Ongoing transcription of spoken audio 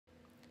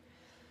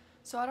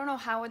So I don't know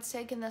how it's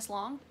taken this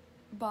long,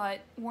 but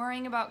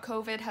worrying about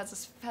COVID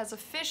has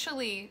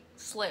officially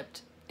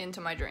slipped into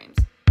my dreams.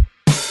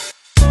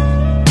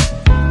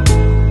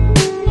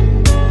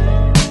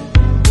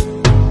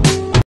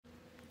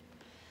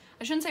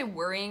 I shouldn't say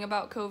worrying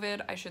about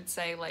COVID, I should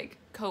say like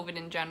COVID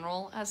in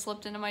general has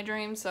slipped into my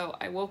dreams. So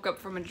I woke up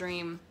from a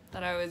dream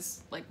that I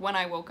was, like when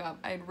I woke up,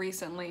 I had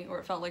recently, or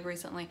it felt like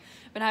recently,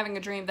 been having a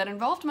dream that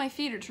involved my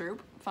theater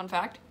troupe, fun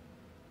fact.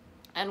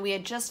 And we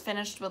had just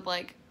finished with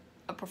like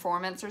a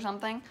performance or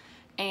something.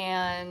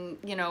 And,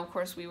 you know, of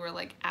course we were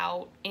like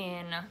out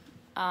in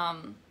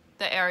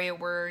the area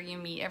where you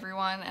meet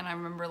everyone. And I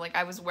remember like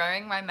I was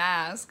wearing my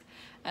mask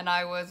and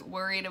I was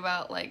worried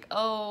about like,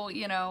 oh,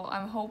 you know,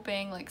 I'm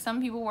hoping like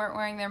some people weren't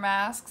wearing their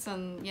masks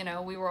and, you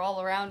know, we were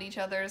all around each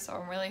other. So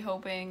I'm really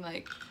hoping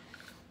like,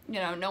 you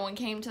know, no one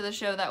came to the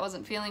show that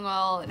wasn't feeling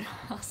well. And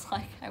I was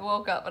like, I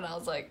woke up and I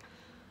was like,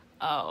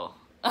 oh.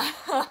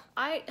 Have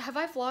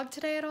I vlogged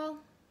today at all?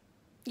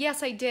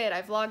 Yes, I did.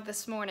 I vlogged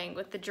this morning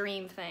with the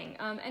dream thing.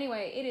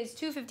 Anyway, it is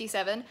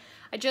 2:57.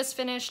 I just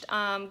finished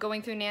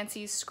going through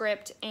Nancy's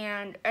script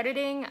and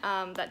editing.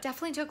 That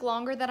definitely took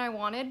longer than I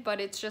wanted, but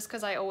it's just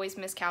because I always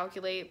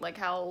miscalculate like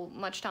how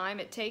much time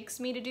it takes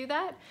me to do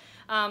that.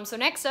 So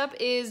next up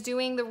is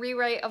doing the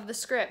rewrite of the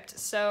script.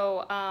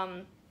 So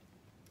I'm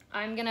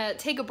gonna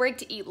take a break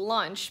to eat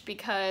lunch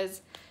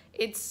because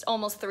it's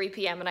almost 3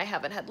 p.m. and I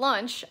haven't had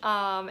lunch,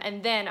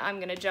 and then I'm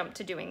gonna jump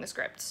to doing the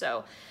script.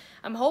 So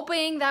I'm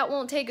hoping that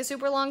won't take a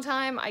super long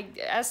time. I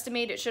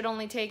estimate it should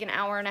only take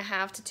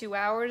 1.5 to 2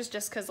 hours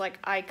just because like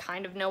I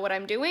kind of know what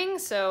I'm doing,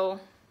 so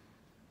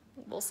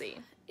we'll see.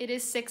 It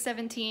is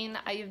 6:17.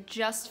 I've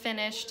just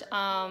finished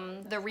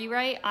the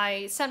rewrite.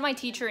 I sent my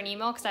teacher an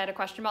email because I had a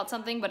question about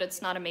something, but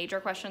it's not a major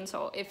question,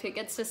 so if it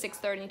gets to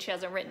 6:30 and she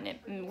hasn't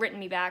written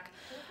me back,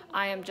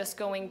 I am just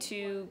going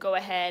to go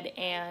ahead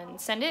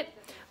and send it.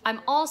 I'm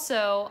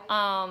also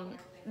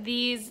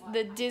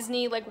the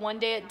Disney, like One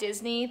Day at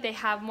Disney, they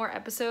have more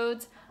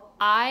episodes.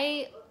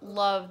 I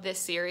love this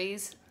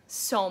series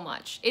so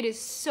much. It is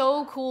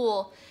so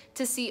cool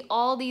to see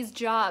all these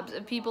jobs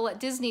of people at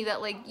Disney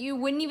that like you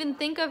wouldn't even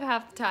think of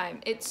half the time.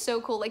 It's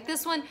so cool. Like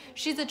this one,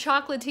 she's a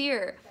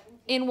chocolatier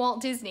in Walt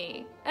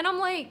Disney. And I'm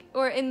like,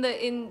 or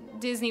in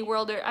Disney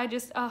World, or I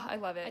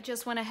love it. I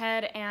just went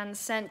ahead and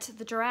sent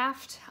the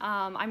draft.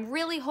 I'm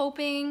really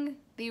hoping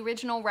the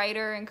original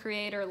writer and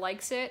creator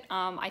likes it.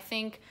 I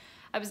think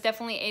I was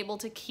definitely able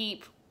to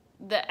keep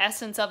the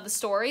essence of the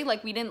story.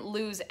 Like we didn't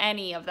lose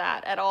any of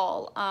that at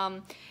all.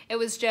 It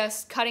was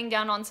just cutting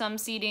down on some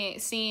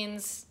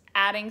scenes,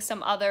 adding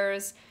some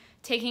others,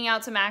 taking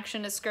out some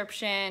action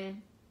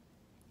description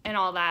and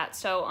all that.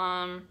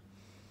 So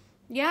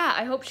yeah,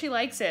 I hope she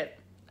likes it.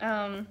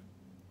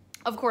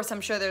 Of course,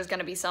 I'm sure there's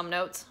gonna be some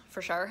notes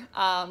for sure.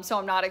 So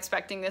I'm not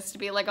expecting this to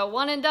be like a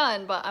one and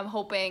done, but I'm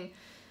hoping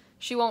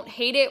she won't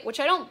hate it, which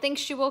I don't think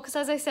she will, because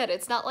as I said,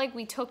 it's not like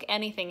we took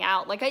anything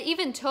out. Like I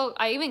even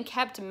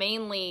kept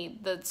mainly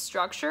the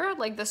structure.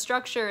 Like the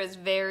structure is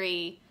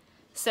very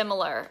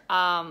similar,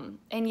 and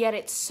yet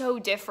it's so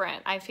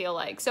different, I feel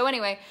like. So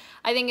anyway,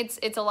 I think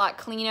it's a lot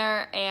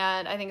cleaner,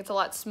 and I think it's a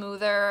lot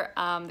smoother.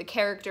 The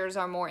characters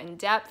are more in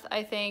depth,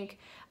 I think.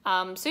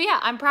 So yeah,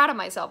 I'm proud of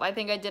myself. I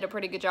think I did a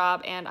pretty good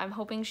job, and I'm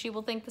hoping she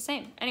will think the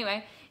same.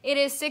 Anyway, it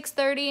is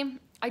 6:30.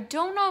 I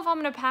don't know if I'm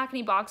gonna pack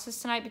any boxes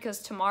tonight because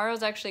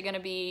tomorrow's actually gonna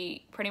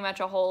be pretty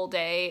much a whole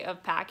day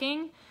of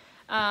packing.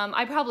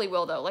 I probably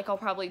will though. Like I'll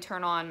probably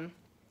turn on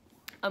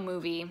a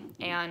movie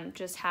and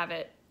just have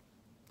it,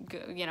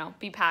 you know,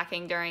 be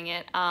packing during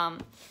it.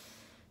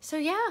 So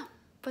yeah,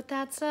 but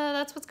that's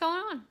what's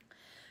going on.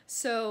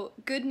 So,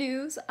 good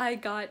news, I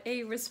got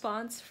a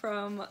response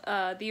from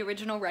the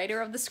original writer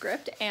of the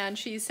script, and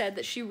she said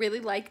that she really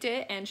liked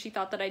it, and she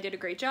thought that I did a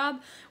great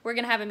job. We're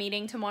gonna have a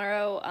meeting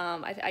tomorrow.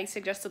 I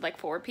suggested like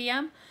 4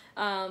 p.m.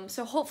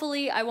 So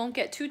hopefully I won't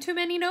get too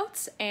many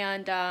notes,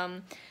 and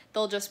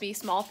there'll just be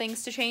small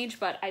things to change,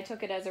 but I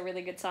took it as a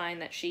really good sign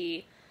that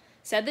she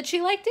said that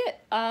she liked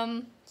it.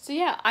 So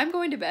yeah, I'm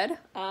going to bed.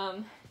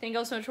 Thank you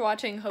all so much for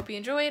watching. Hope you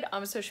enjoyed.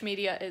 Social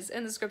media is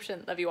in the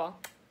description. Love you all.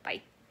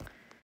 Bye.